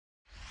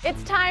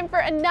It's time for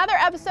another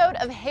episode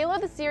of Halo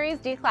the Series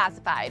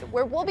Declassified,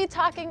 where we'll be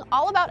talking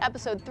all about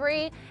Episode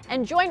 3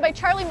 and joined by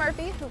Charlie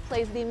Murphy, who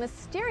plays the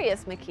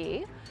mysterious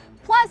Makee.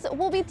 Plus,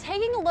 we'll be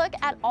taking a look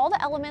at all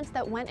the elements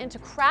that went into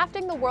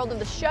crafting the world of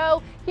the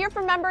show, hear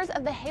from members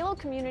of the Halo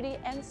community,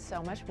 and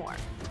so much more.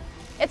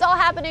 It's all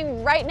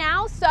happening right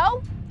now,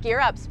 so gear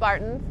up,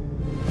 Spartans.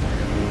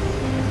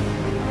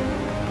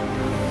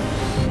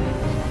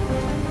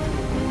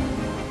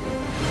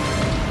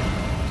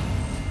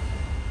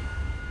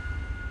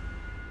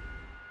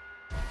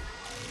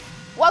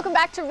 Welcome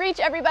back to Reach,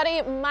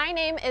 everybody. My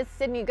name is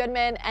Sydnee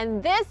Goodman,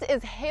 and this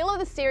is Halo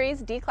the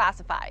Series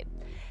Declassified.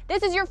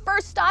 This is your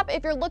first stop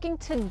if you're looking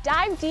to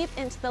dive deep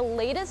into the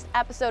latest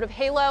episode of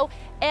Halo,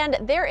 and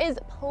there is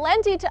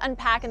plenty to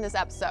unpack in this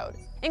episode,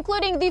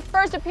 including the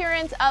first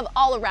appearance of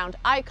all-around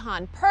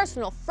icon,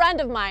 personal friend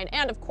of mine,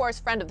 and of course,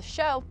 friend of the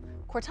show,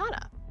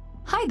 Cortana.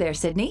 Hi there,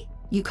 Sydnee.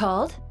 You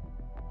called?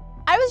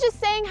 I was just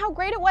saying how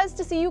great it was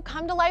to see you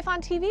come to life on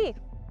TV.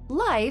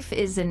 Life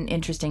is an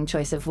interesting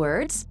choice of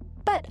words,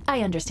 but I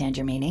understand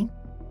your meaning.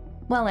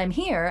 While I'm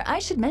here, I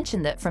should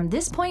mention that from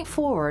this point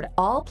forward,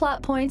 all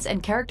plot points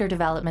and character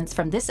developments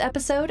from this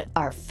episode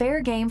are fair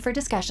game for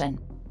discussion.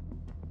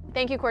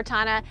 Thank you,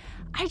 Cortana.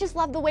 I just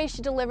love the way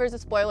she delivers a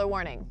spoiler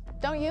warning,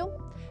 don't you?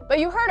 But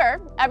you heard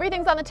her,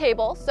 everything's on the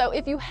table, so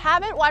if you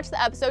haven't watched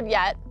the episode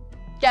yet,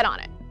 get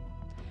on it.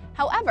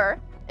 However,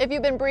 if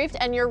you've been briefed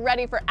and you're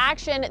ready for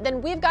action,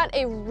 then we've got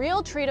a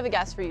real treat of a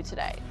guest for you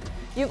today.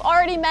 You've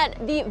already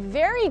met the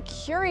very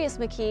curious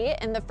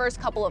Makee in the first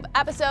couple of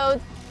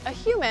episodes, a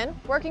human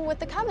working with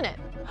the Covenant.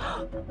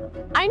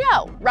 I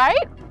know,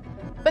 right?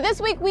 But this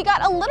week we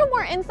got a little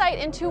more insight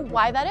into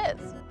why that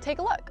is. Take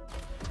a look.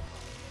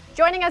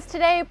 Joining us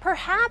today,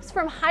 perhaps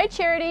from high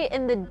charity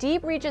in the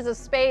deep reaches of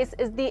space,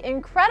 is the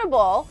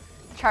incredible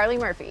Charlie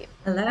Murphy.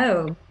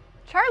 Hello.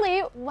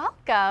 Charlie,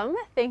 welcome.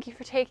 Thank you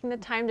for taking the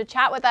time to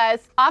chat with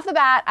us. Off the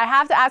bat, I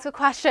have to ask a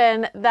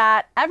question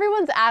that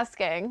everyone's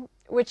asking,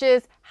 which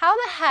is, how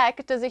the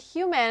heck does a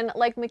human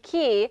like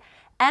Makee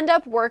end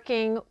up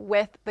working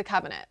with the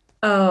Covenant?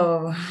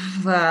 Oh,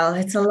 well,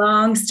 it's a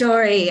long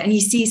story, and you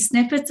see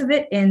snippets of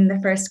it in the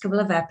first couple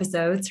of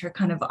episodes, her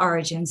kind of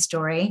origin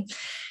story.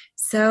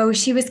 So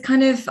she was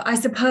kind of, I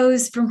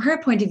suppose, from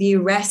her point of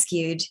view,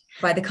 rescued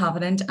by the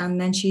Covenant, and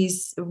then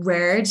she's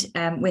reared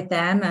with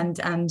them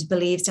and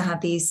believes to have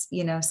these,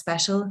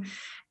 special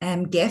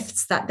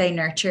gifts that they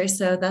nurture.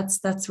 So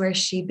that's where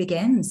she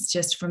begins,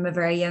 just from a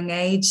very young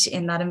age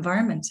in that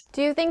environment.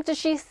 Do you think, does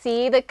she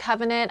see the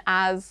Covenant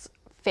as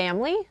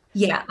family?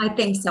 Yeah, I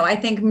think so. I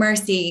think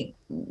Mercy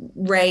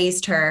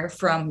raised her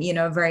from,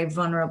 a very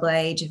vulnerable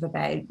age of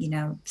about,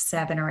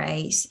 7 or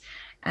 8.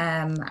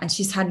 And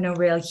she's had no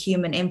real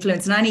human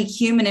influence. And any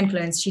human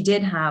influence she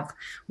did have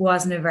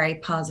wasn't a very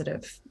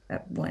positive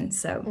one.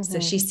 So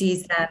she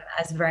sees them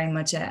as very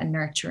much a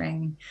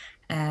nurturing,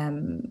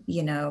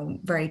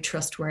 very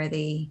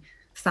trustworthy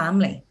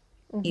family,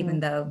 even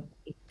though,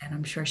 and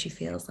I'm sure she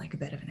feels like a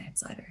bit of an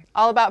outsider.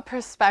 All about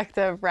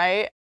perspective,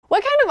 right?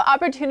 What kind of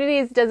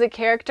opportunities does a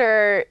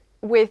character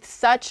with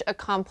such a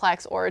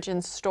complex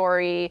origin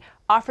story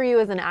offer you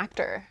as an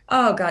actor?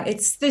 Oh God,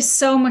 there's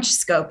so much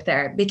scope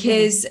there,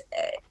 because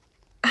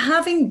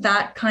having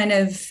that kind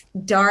of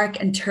dark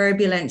and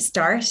turbulent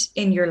start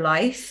in your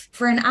life,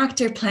 for an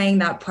actor playing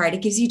that part,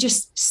 it gives you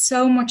just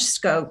so much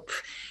scope.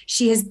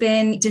 She has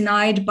been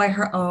denied by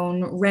her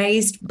own,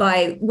 raised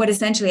by what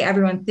essentially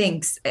everyone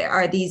thinks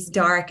are these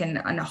dark and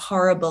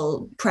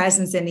horrible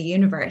presence in the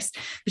universe.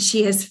 But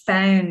she has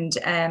found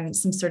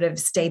some sort of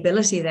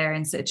stability there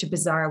in such a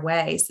bizarre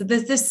way. So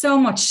there's so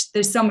much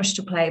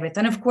to play with.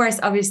 And of course,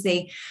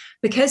 obviously,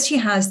 because she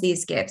has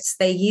these gifts,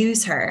 they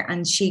use her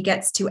and she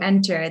gets to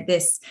enter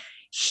this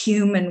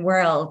human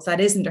world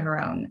that isn't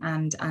her own.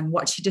 And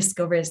what she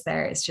discovers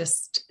there is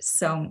just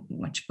so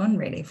much fun,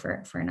 really,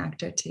 for an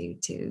actor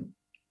to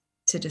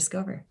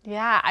discover.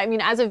 Yeah, I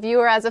mean, as a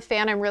viewer, as a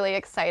fan, I'm really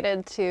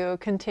excited to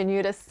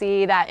continue to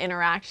see that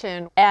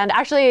interaction. And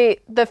actually,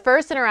 the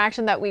first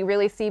interaction that we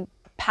really see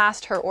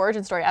past her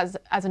origin story as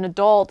an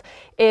adult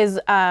is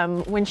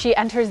when she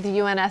enters the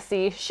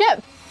UNSC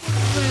ship.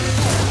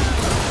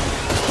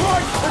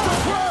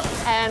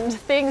 And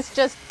things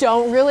just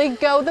don't really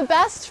go the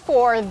best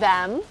for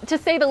them, to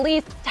say the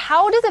least.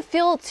 How does it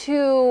feel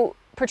to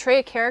portray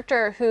a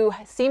character who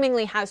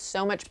seemingly has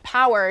so much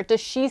power?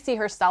 Does she see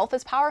herself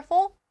as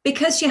powerful?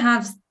 Because she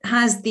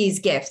has these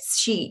gifts,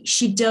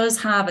 she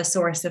does have a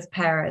source of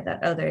power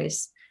that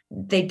others,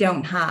 they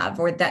don't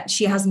have, or that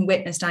she hasn't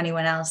witnessed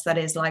anyone else that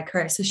is like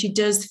her. So she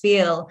does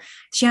feel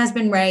she has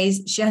been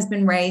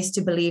raised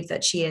to believe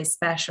that she is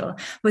special.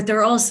 But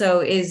there also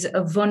is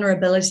a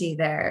vulnerability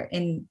there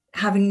in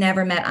having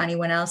never met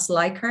anyone else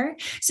like her.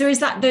 So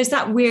there's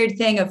that weird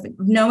thing of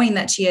knowing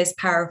that she is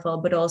powerful,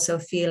 but also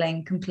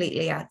feeling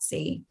completely at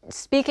sea.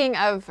 Speaking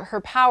of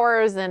her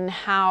powers and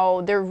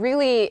how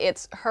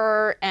it's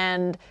her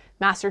and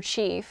Master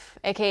Chief,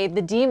 aka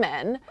the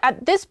demon.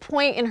 At this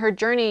point in her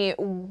journey,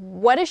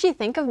 what does she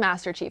think of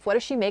Master Chief? What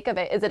does she make of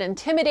it? Is it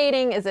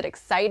intimidating? Is it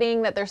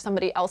exciting that there's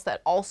somebody else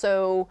that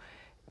also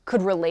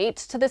could relate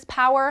to this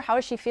power? How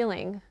is she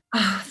feeling?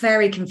 Oh,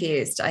 very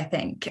confused, I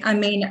think. I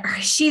mean,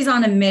 she's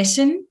on a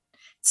mission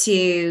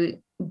to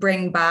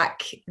bring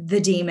back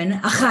the demon,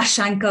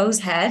 Akashenko's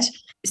head.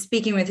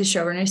 Speaking with the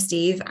showrunner,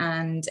 Steve,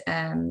 and,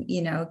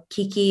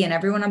 Kiki and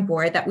everyone on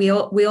board, that we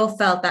all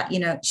felt that,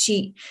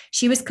 she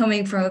was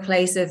coming from a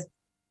place of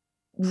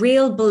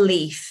real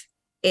belief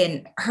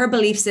in her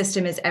belief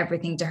system is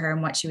everything to her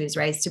and what she was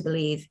raised to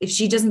believe. If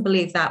she doesn't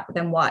believe that,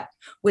 then what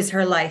was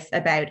her life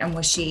about? And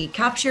was she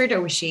captured,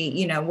 or was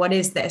she, what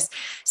is this?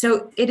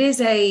 So it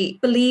is a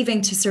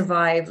believing to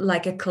survive,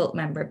 like a cult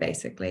member,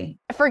 basically.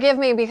 Forgive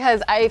me,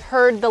 because I've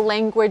heard the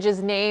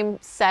language's name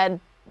said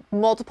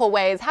multiple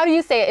ways. How do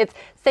you say it? It's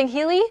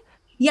Sangheili?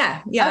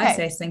 Yeah, okay. I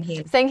say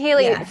Sangheili.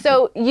 Sangheili. Yeah.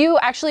 So you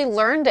actually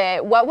learned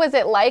it. What was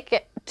it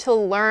like to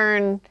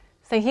learn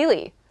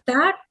Sangheili?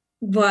 That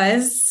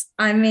was,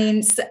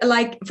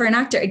 like, for an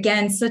actor,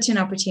 again, such an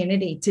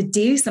opportunity to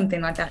do something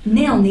like that.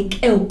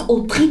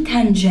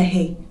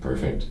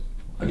 Perfect.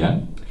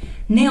 Again?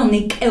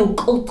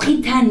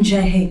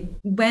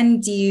 When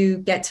do you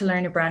get to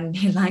learn a brand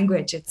new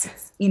language? It's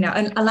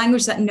a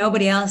language that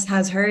nobody else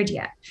has heard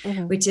yet,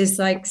 which is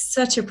like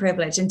such a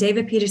privilege. And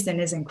David Peterson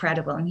is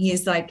incredible. And he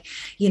is like,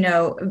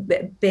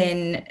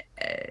 been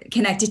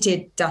connected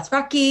to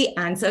Dothraki.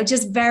 And so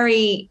just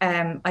very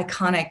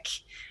iconic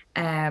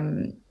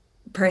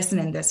person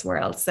in this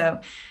world. So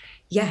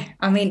yeah,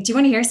 do you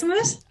want to hear some of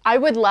it? I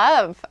would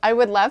love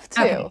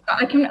to.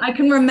 Okay. I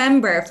can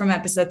remember from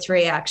episode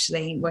 3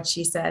 actually what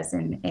she says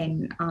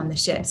in on the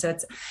ship. So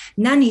it's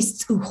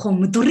Nanis a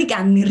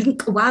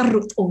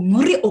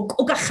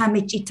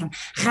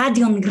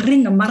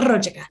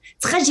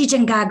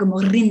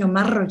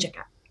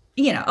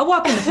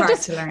walk in the park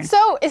to learn.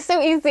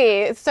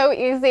 It's so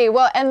easy.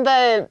 Well, and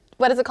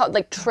what is it called?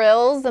 Like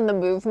trills and the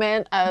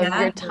movement of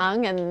your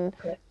tongue and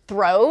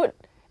throat.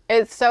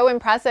 It's so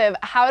impressive.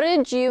 How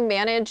did you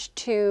manage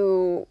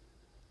to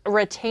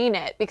retain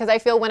it? Because I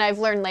feel when I've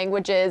learned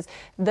languages,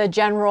 the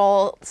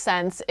general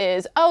sense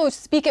is,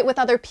 speak it with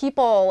other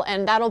people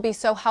and that'll be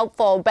so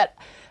helpful. But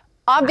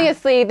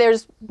obviously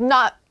there's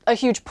not a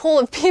huge pool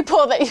of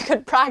people that you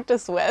could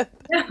practice with.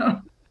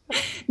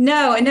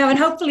 No. And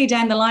hopefully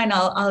down the line,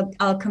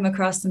 I'll come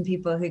across some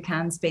people who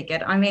can speak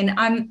it.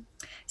 I'm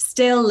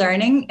still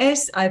learning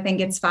it. I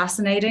think it's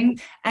fascinating.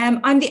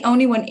 I'm the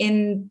only one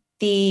in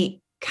the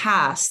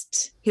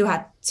cast who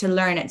had to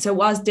learn it, so it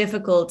was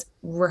difficult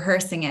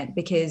rehearsing it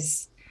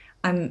because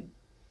I'm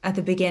at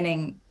the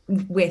beginning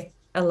with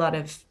a lot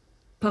of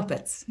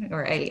puppets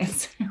or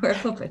aliens who are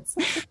puppets.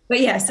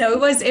 But yeah, so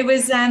it was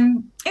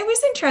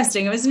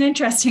interesting. It was an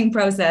interesting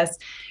process.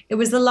 It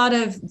was a lot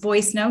of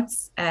voice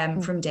notes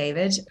from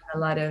David, a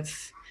lot of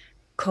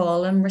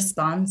call and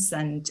response,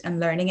 and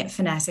learning it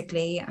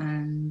phonetically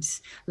and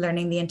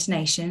learning the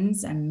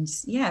intonations, and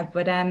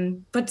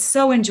but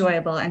so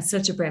enjoyable and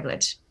such a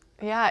privilege.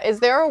 Yeah. Is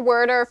there a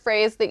word or a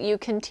phrase that you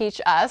can teach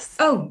us?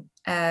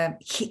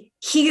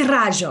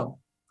 Hirajo,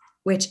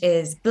 which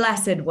is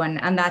blessed one.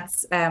 And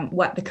that's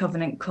what the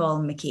Covenant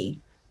call Makee.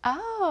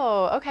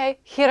 Oh, okay.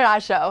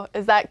 Hirajo.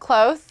 Is that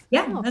close?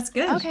 Yeah, that's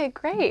good. Okay,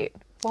 great.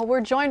 Well,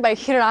 we're joined by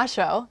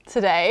Hirajo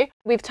today.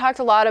 We've talked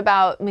a lot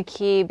about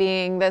Makee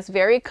being this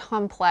very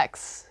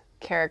complex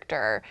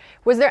character.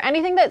 Was there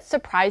anything that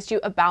surprised you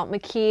about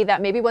Makee that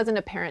maybe wasn't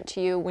apparent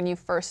to you when you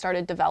first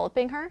started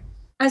developing her?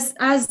 As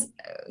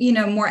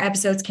more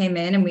episodes came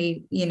in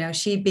and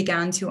she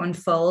began to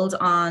unfold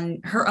on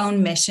her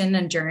own mission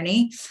and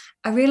journey,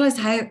 I realized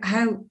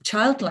how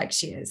childlike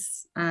she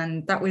is.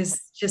 And that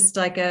was just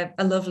like a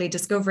lovely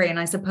discovery. And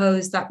I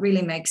suppose that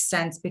really makes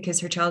sense because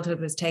her childhood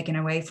was taken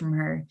away from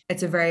her.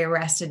 It's a very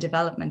arrested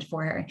development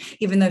for her,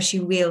 even though she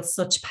wields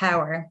such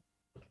power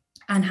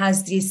and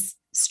has these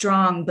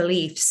strong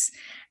beliefs.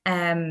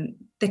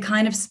 They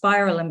kind of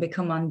spiral and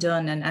become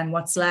undone. And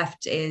what's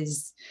left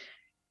is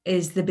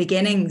the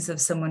beginnings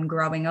of someone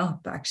growing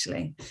up,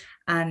 actually.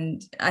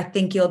 And I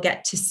think you'll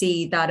get to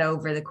see that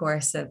over the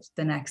course of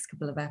the next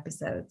couple of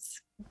episodes.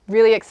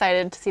 Really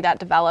excited to see that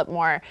develop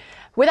more.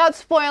 Without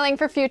spoiling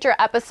for future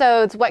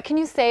episodes, what can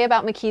you say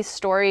about Makee's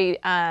story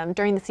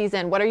during the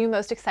season? What are you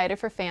most excited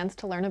for fans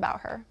to learn about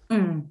her?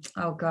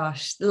 Oh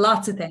gosh,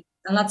 lots of things.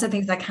 And lots of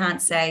things I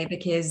can't say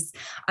because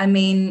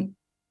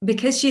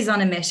she's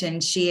on a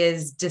mission, she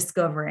is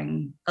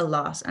discovering a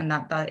lot, and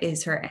that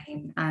is her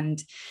aim.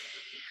 And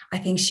I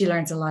think she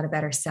learns a lot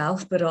about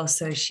herself, but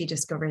also she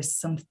discovers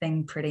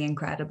something pretty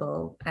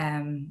incredible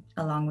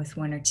along with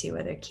one or two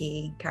other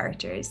key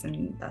characters.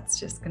 And that's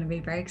just going to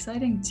be very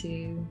exciting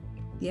to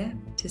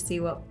see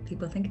what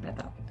people think about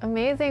that.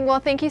 Amazing. Well,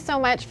 thank you so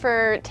much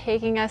for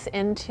taking us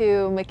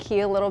into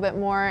Makee a little bit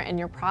more in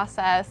your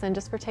process, and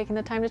just for taking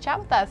the time to chat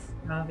with us.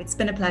 Oh, it's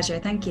been a pleasure.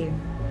 Thank you.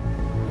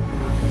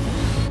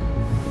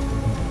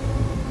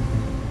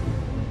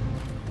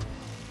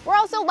 We're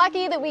also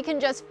lucky that we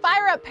can just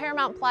fire up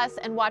Paramount Plus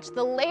and watch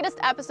the latest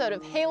episode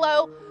of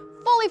Halo,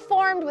 fully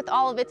formed with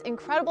all of its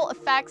incredible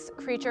effects,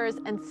 creatures,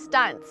 and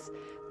stunts.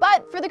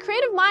 But for the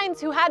creative minds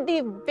who had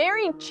the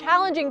very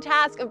challenging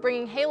task of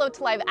bringing Halo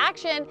to live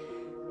action,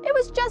 it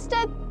was just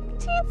a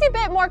teensy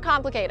bit more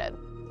complicated.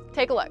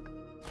 Take a look.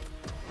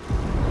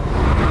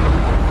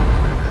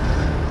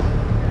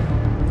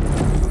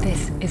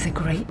 This is a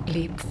great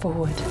leap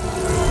forward.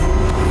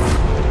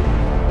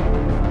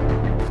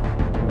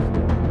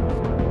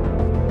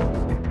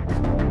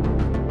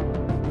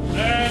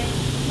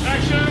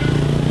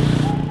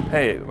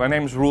 Hey, my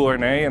name is Roel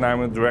Reiné and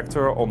I'm a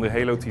director on the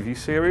Halo TV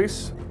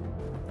series.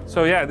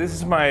 So yeah, this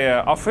is my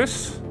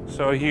office.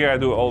 So here I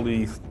do all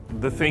the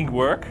think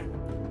work.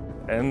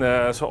 And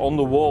so on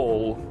the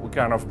wall, we're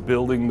kind of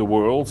building the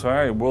world,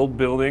 world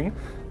building.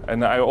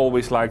 And I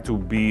always like to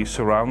be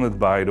surrounded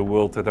by the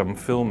world that I'm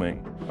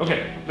filming.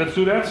 Okay, let's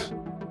do that.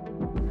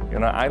 You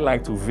know, I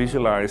like to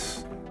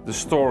visualize the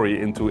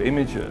story into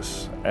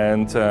images.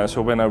 And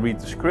so when I read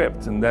the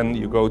script and then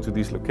you go to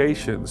these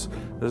locations,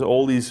 there's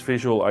all these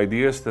visual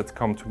ideas that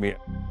come to me.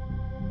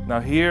 Now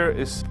here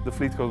is the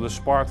fleet called the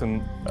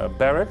Spartan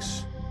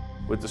barracks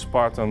with the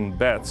Spartan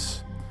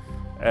beds.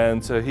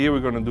 And here we're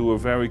going to do a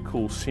very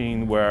cool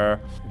scene where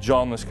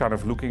John is kind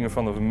of looking in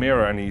front of a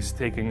mirror and he's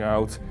taking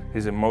out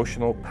his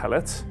emotional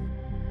palette.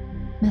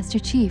 Master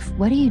Chief,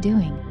 what are you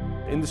doing?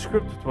 In the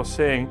script it was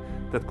saying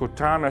that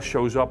Cortana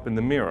shows up in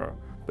the mirror.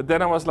 But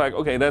then I was like,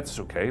 okay, that's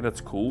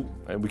cool,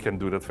 and we can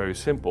do that very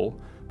simple.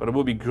 But it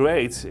would be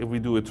great if we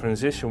do a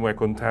transition where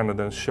Cortana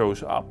then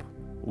shows up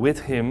with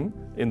him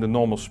in the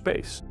normal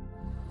space.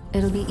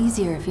 It'll be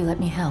easier if you let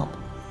me help.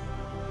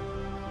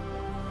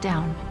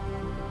 Down.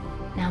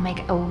 Now make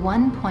a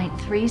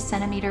 1.3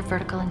 centimeter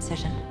vertical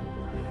incision.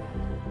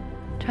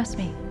 Trust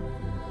me.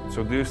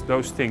 So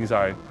those things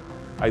I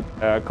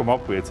come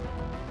up with,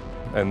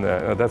 and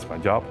that's my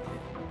job.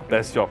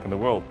 Best job in the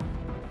world.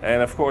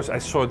 And of course I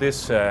saw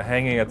this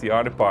hanging at the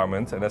art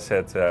department and I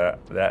said,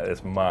 that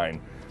is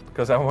mine.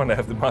 Because I want to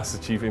have the Master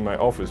Chief in my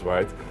office,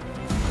 right?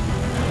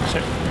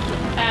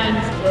 And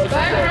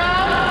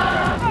background!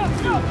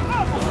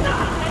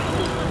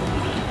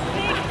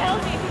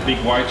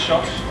 Big wide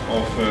shot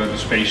of the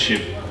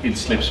spaceship in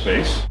slip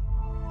space.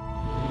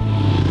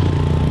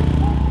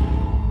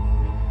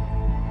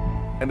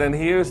 And then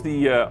here's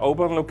the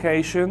Oban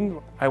location.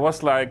 I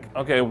was like,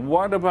 okay,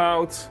 what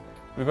about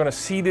we're gonna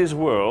see this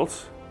world,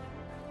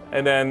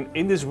 and then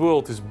in this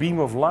world this beam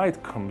of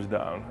light comes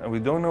down and we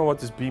don't know what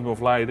this beam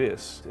of light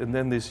is. And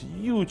then this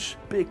huge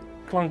big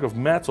clunk of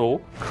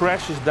metal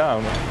crashes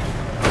down.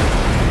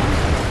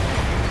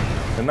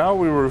 And now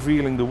we're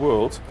revealing the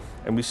world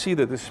and we see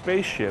that the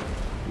spaceship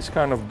is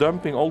kind of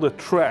dumping all the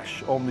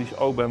trash on this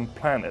Oban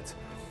planet.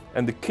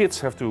 And the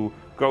kids have to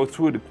go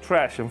through the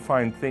trash and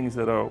find things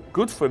that are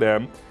good for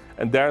them.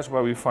 And there's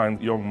where we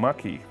find young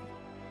Makee.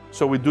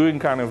 So we're doing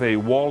kind of a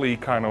WALL-E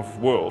kind of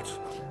world.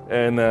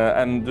 And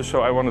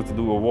so I wanted to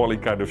do a WALL-E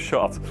kind of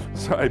shot.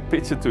 So I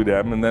pitched it to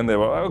them and then they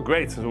were, oh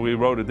great, so we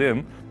wrote it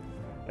in.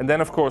 And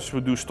then of course we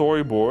do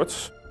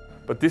storyboards.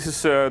 But this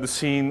is the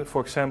scene,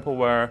 for example,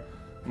 where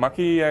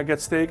Makee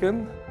gets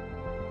taken.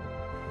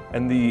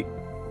 And the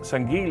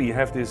Sangheili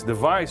have this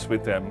device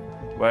with them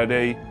where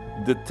they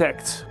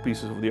detect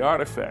pieces of the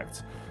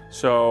artifact.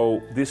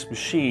 So this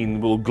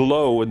machine will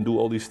glow and do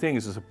all these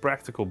things. It's a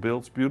practical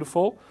build, it's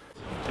beautiful.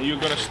 And you're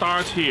gonna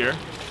start here,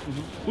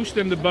 push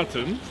then the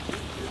button,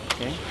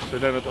 okay, so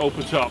then it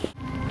opens up.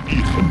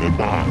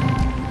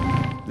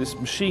 This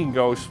machine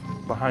goes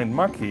behind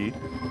Makee.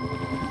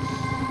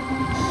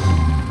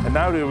 And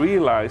now they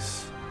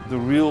realize the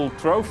real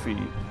trophy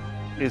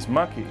is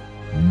Makee.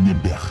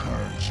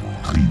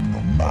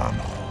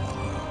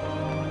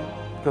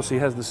 Because he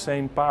has the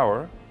same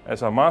power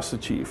as our Master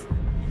Chief.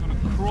 You're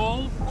gonna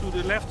crawl to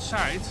the left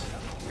side.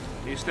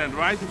 You stand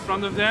right in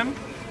front of them,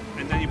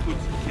 and then you put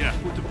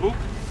the book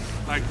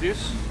like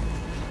this,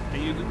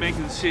 and you make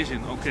a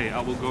decision. Okay, I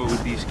will go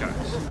with these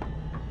guys.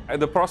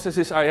 And the process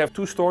is I have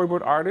two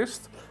storyboard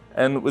artists,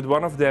 and with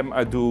one of them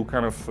I do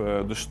kind of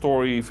the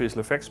story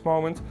visual effects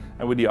moment,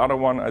 and with the other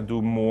one I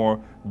do more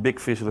big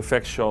visual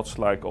effects shots,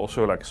 like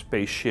also like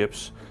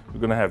spaceships.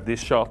 We're gonna have this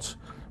shot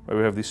where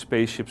we have these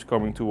spaceships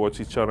coming towards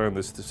each other, and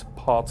there's this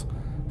pod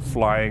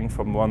flying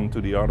from one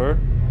to the other.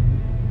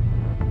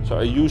 So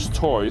I use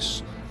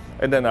toys,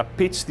 and then I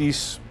pitch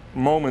these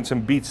moments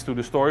and beats to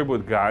the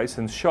storyboard guys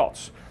and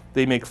shots.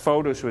 They make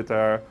photos with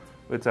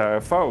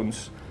their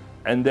phones,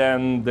 and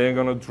then they're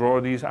gonna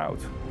draw these out.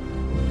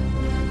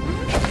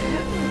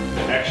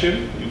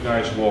 Action, you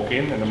guys walk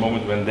in, and the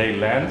moment when they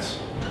land,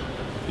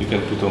 you can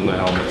put on the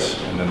helmets,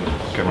 and then the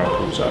camera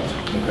pulls out.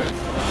 Okay.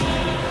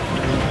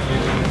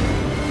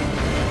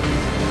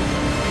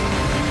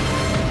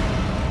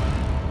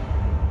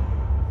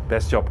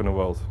 Best job in the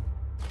world.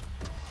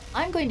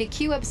 I'm going to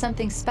queue up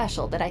something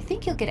special that I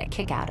think you'll get a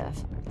kick out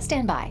of.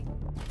 Stand by.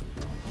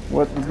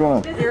 What's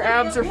going on? Your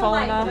abs are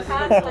falling off.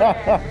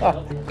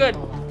 Good.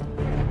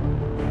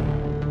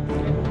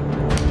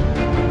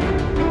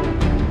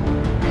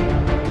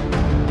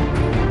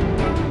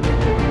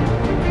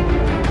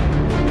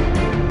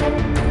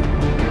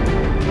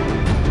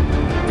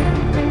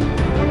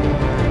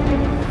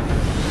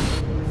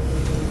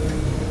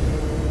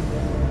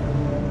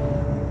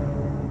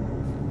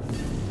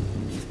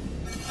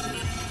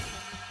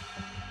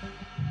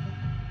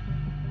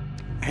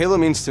 Halo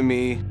means to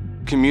me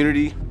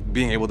community,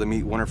 being able to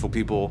meet wonderful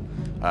people,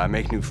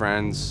 make new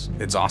friends.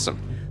 It's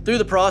awesome. Through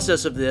the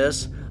process of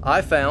this, I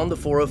found the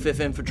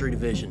 405th Infantry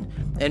Division.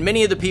 And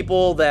many of the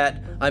people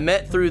that I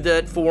met through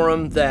that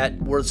forum that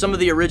were some of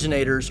the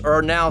originators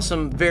are now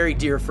some very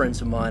dear friends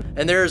of mine.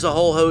 And there's a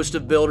whole host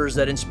of builders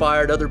that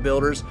inspired other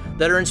builders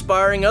that are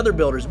inspiring other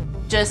builders.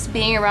 Just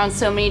being around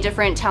so many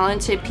different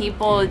talented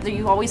people,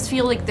 you always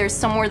feel like there's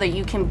somewhere that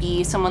you can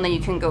be, someone that you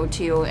can go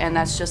to, and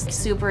that's just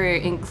super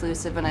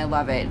inclusive, and I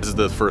love it. This is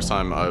the first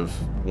time I've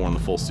worn the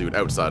full suit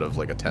outside of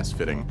like a test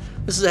fitting.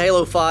 This is a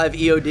Halo 5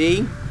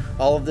 EOD,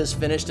 all of this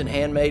finished and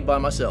handmade by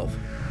myself.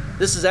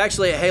 This is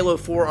actually a Halo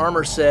 4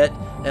 armor set,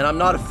 and I'm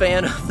not a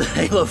fan of the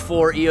Halo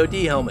 4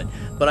 EOD helmet,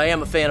 but I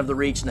am a fan of the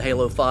Reach and the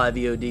Halo 5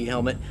 EOD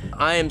helmet.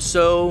 I am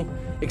so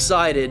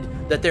excited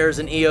that there's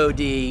an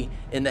EOD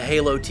in the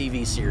Halo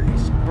TV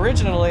series.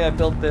 Originally, I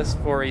built this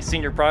for a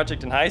senior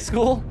project in high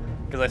school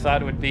because I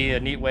thought it would be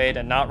a neat way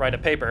to not write a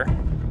paper.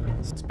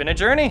 It's been a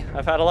journey.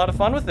 I've had a lot of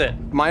fun with it.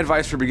 My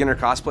advice for beginner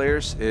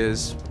cosplayers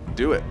is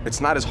do it. It's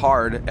not as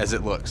hard as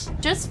it looks.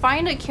 Just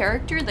find a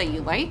character that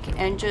you like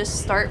and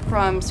just start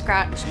from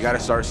scratch. You gotta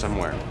start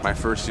somewhere. My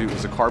first suit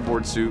was a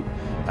cardboard suit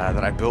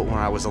that I built when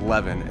I was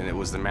 11, and it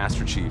was the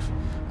Master Chief.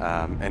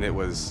 And it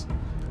was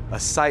a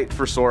sight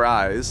for sore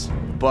eyes,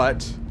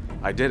 but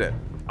I did it.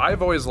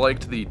 I've always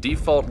liked the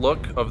default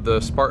look of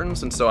the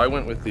Spartans, and so I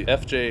went with the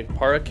FJ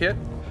Para kit.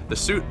 The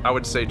suit, I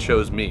would say,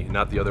 chose me,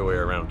 not the other way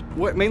around.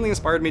 What mainly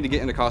inspired me to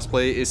get into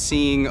cosplay is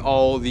seeing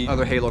all the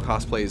other Halo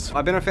cosplays.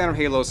 I've been a fan of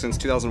Halo since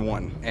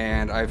 2001,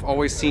 and I've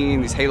always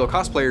seen these Halo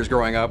cosplayers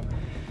growing up,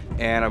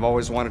 and I've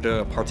always wanted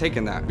to partake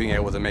in that. Being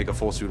able to make a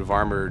full suit of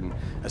armor and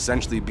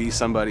essentially be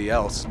somebody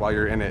else while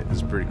you're in it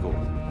is pretty cool.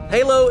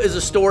 Halo is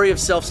a story of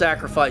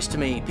self-sacrifice to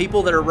me.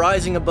 People that are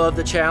rising above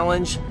the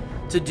challenge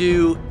to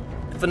do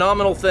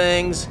phenomenal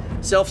things,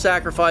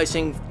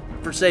 self-sacrificing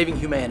for saving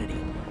humanity.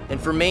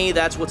 And for me,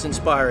 that's what's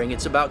inspiring.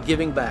 It's about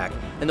giving back.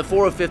 And the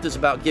 405th is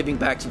about giving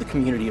back to the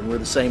community, and we're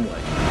the same way.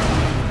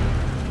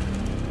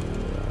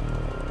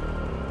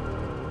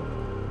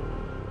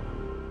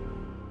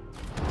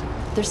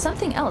 There's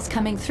something else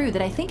coming through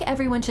that I think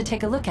everyone should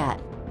take a look at.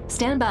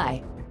 Stand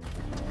by.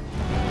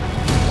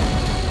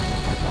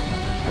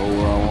 Go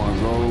where I want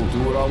to go, do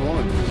what I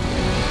want to do.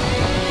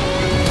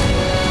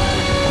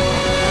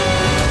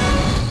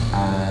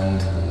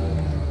 And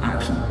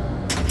action.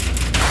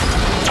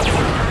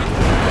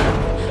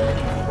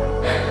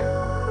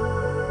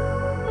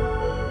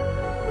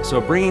 So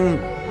bringing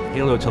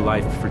Halo to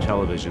life for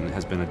television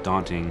has been a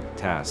daunting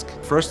task.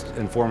 First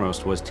and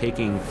foremost was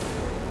taking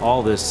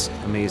all this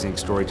amazing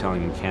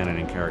storytelling and canon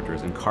and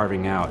characters and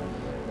carving out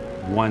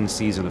one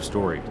season of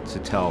story to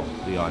tell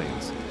the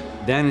audience.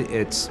 Then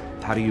it's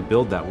how do you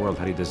build that world?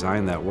 How do you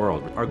design that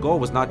world? Our goal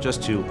was not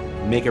just to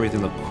make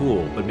everything look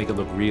cool, but make it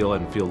look real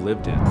and feel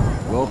lived in.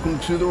 Welcome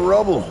to the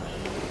Rubble.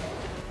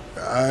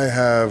 I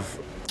have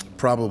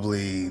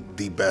probably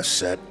the best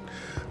set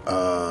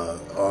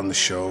on the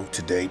show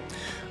to date.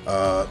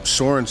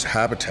 Soren's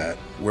habitat,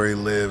 where he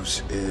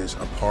lives, is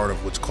a part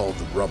of what's called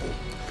the Rubble,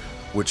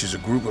 which is a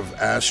group of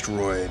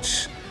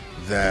asteroids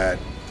that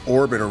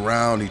orbit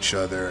around each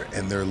other,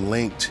 and they're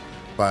linked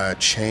by a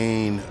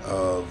chain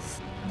of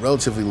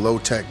relatively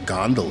low-tech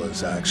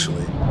gondolas,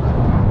 actually.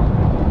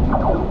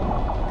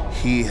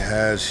 He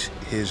has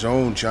his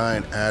own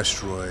giant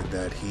asteroid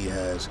that he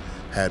has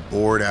had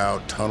bored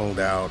out, tunneled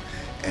out,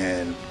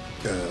 and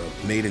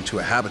made into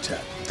a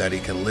habitat that he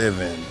can live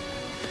in.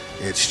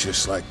 It's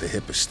just like the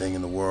hippest thing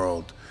in the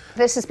world.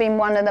 This has been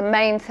one of the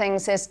main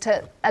things, is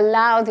to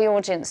allow the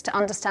audience to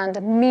understand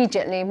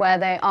immediately where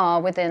they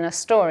are within a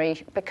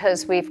story,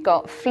 because we've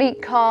got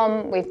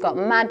Fleetcom, we've got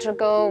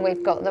Madrigal,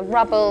 we've got the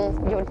Rubble,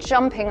 you're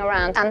jumping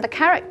around, and the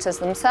characters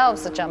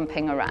themselves are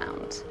jumping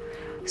around.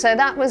 So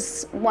that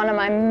was one of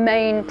my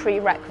main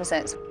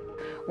prerequisites,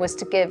 was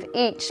to give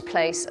each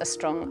place a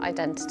strong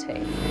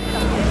identity.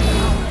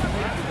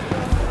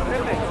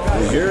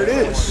 And here it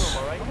is,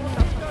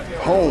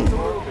 home.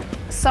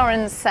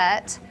 Soren's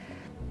set,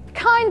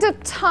 kind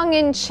of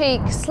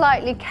tongue-in-cheek,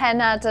 slightly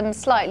Ken Adams,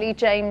 slightly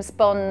James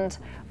Bond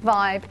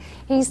vibe.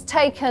 He's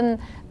taken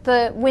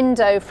the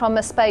window from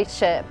a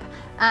spaceship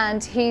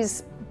and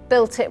he's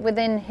built it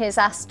within his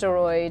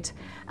asteroid.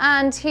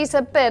 And he's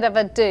a bit of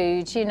a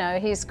dude, you know,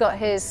 he's got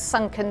his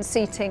sunken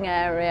seating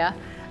area.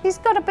 He's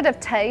got a bit of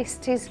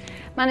taste. He's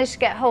managed to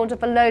get hold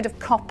of a load of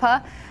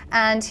copper,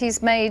 and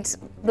he's made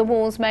the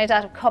walls made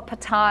out of copper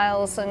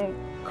tiles and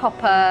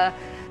copper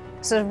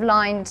sort of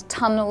lined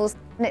tunnels.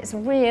 And it's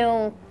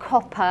real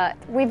copper.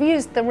 We've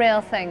used the real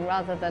thing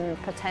rather than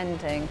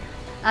pretending.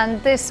 And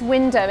this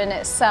window in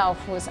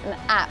itself was an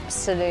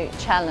absolute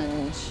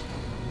challenge.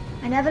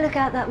 I never look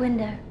out that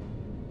window.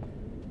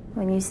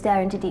 When you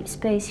stare into deep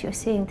space, you're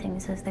seeing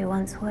things as they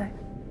once were.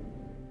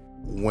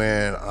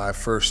 When I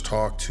first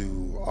talked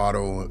to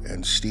Otto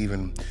and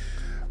Steven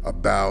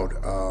about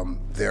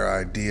their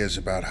ideas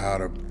about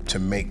how to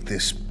make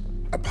this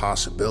a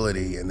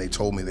possibility, and they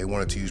told me they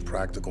wanted to use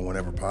practical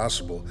whenever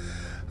possible,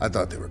 I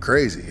thought they were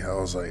crazy. I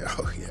was like,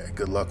 oh yeah,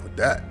 good luck with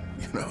that.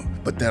 you know.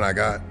 But then I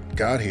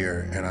got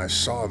here and I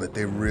saw that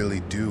they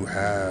really do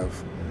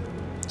have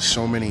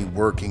so many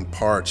working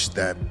parts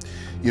that,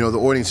 you know, the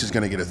audience is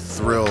gonna get a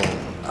thrill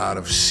out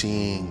of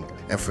seeing.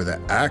 And for the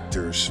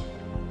actors,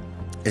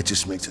 it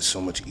just makes it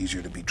so much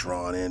easier to be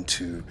drawn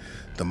into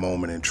the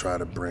moment and try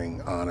to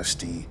bring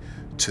honesty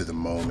to the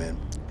moment.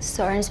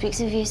 Soren speaks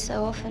of you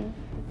so often.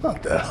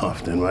 Not that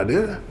often, my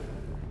dear.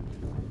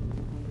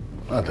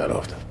 Not that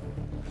often.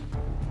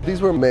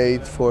 These were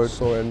made for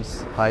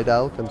Soren's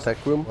hideout and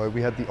tech room, where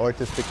we had the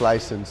artistic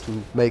license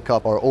to make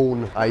up our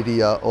own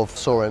idea of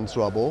Soren's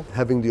Rubble.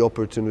 Having the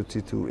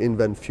opportunity to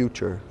invent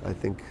future, I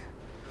think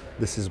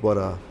this is what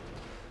a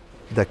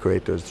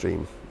decorator's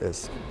dream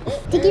is.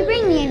 Did you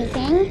bring me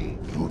anything?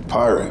 I'm a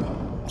pirate.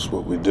 That's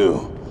what we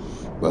do.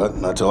 But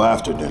not till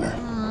after dinner.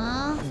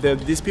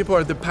 These people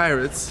are the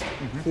pirates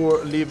who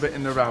live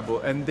in the Rubble,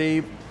 and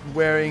they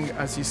wearing,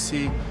 as you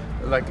see,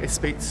 like a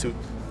spacesuit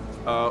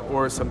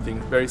or something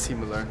very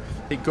similar.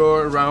 They go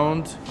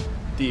around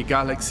the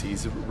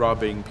galaxies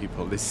robbing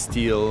people. They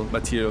steal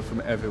material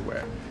from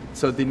everywhere.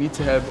 So they need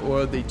to have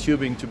all the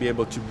tubing to be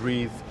able to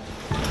breathe.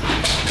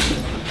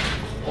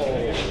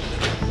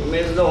 We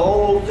made the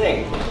whole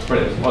thing.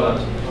 Brilliant, well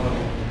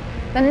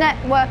done. The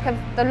network of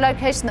the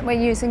location that we're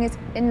using is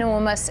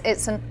enormous.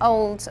 It's an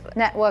old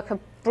network of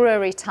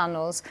brewery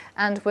tunnels,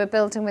 and we're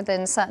building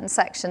within certain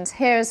sections.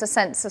 Here is a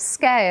sense of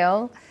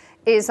scale,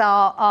 is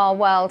our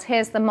world.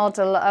 Here's the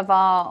model of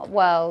our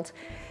world.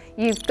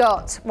 You've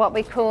got what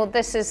we call,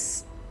 this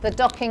is the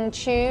docking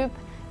tube,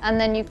 and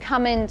then you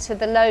come into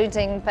the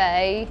loading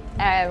bay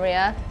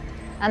area,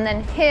 and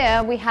then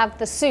here we have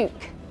the souk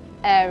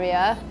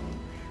area,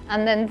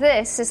 and then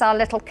this is our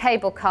little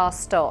cable car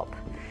stop.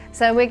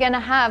 So we're going to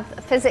have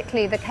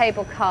physically the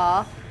cable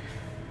car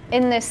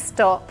in this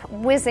stop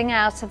whizzing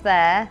out of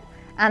there,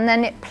 and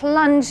then it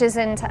plunges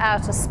into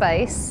outer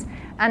space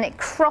and it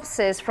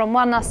crosses from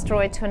one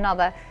asteroid to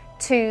another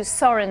to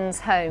Soren's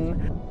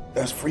home.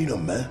 That's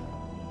freedom, man.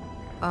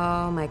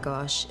 Oh my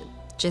gosh,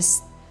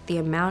 just the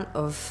amount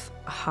of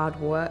hard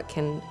work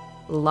and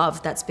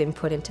love that's been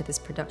put into this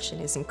production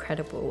is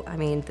incredible. I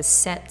mean, the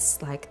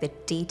sets, like the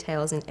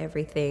details and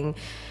everything.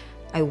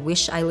 I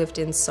wish I lived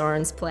in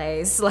Soren's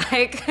place,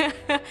 like.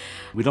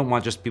 We don't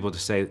want just people to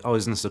say, oh,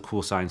 isn't this a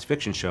cool science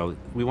fiction show?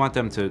 We want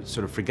them to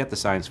sort of forget the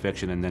science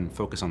fiction and then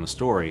focus on the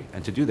story.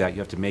 And to do that, you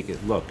have to make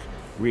it look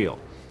real.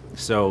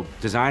 So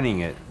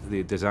designing it,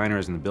 the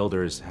designers and the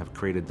builders have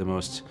created the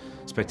most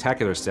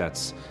spectacular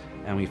sets,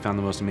 and we found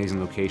the most amazing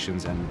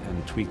locations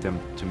and tweaked them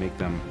to make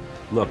them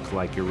look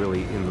like you're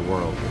really in the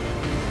world.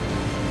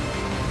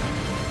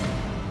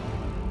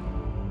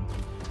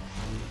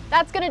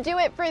 That's going to do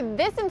it for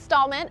this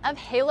installment of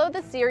Halo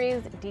the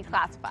Series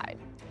Declassified.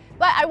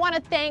 But I want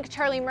to thank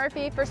Charlie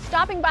Murphy for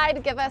stopping by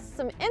to give us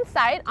some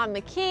insight on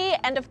Makee,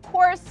 and of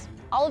course,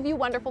 all of you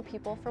wonderful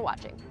people for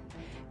watching.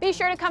 Be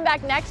sure to come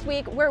back next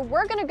week where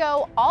we're going to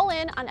go all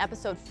in on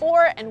episode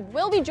 4, and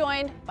we'll be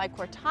joined by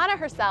Cortana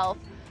herself,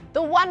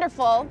 the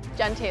wonderful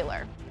Jen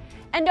Taylor.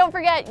 And don't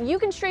forget, you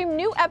can stream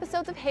new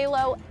episodes of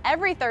Halo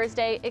every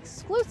Thursday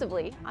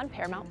exclusively on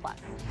Paramount+.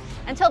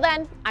 Until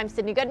then, I'm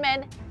Sydnee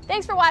Goodman.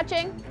 Thanks for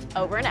watching.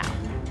 Over and out.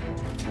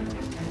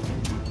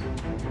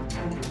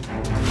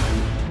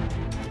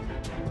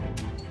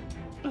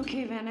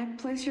 Okay, Van Eck,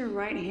 place your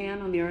right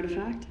hand on the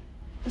artifact.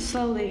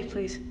 Slowly,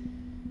 please.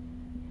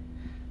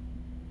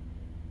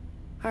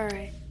 All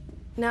right,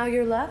 now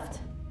your left.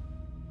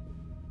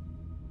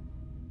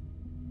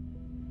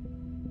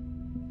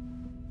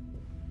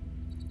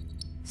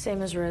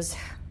 Same as Riz.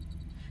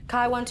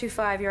 Kai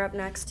 125, you're up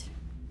next.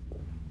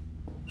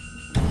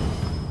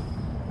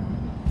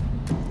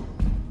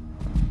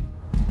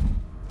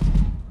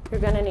 You're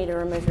gonna need to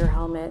remove your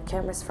helmet.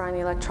 Can't misfire any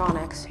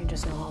electronics. You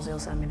just know Halsey will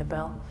send me the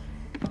bill.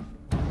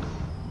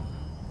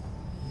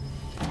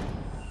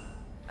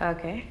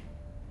 Okay.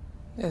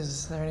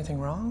 Is there anything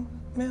wrong,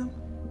 ma'am?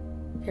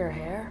 Your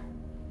hair.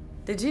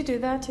 Did you do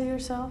that to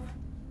yourself?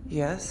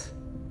 Yes.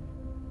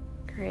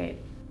 Great.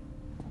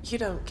 You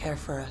don't care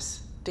for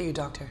us, do you,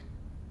 Doctor?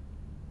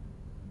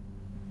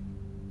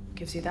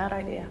 Gives you that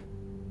idea.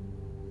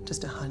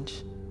 Just a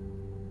hunch.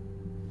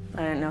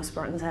 I didn't know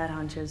Spartans had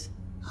hunches.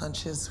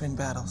 Hunches win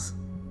battles.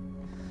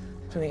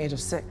 From the age of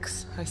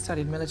 6, I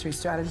studied military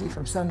strategy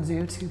from Sun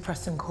Tzu to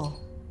Preston Cole.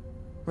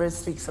 Riz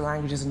speaks the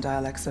languages and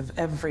dialects of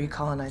every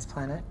colonized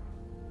planet.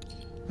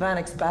 Van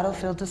Eck's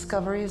battlefield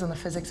discoveries on the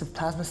physics of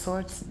plasma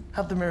swords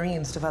helped the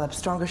Marines develop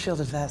stronger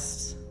shielded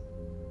vests.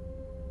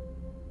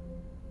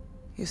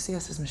 You see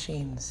us as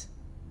machines.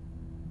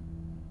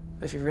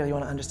 But if you really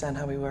want to understand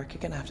how we work,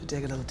 you're gonna have to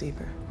dig a little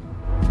deeper.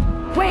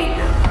 Wait!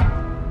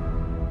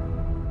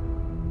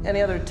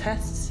 Any other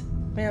tests,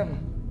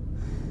 ma'am?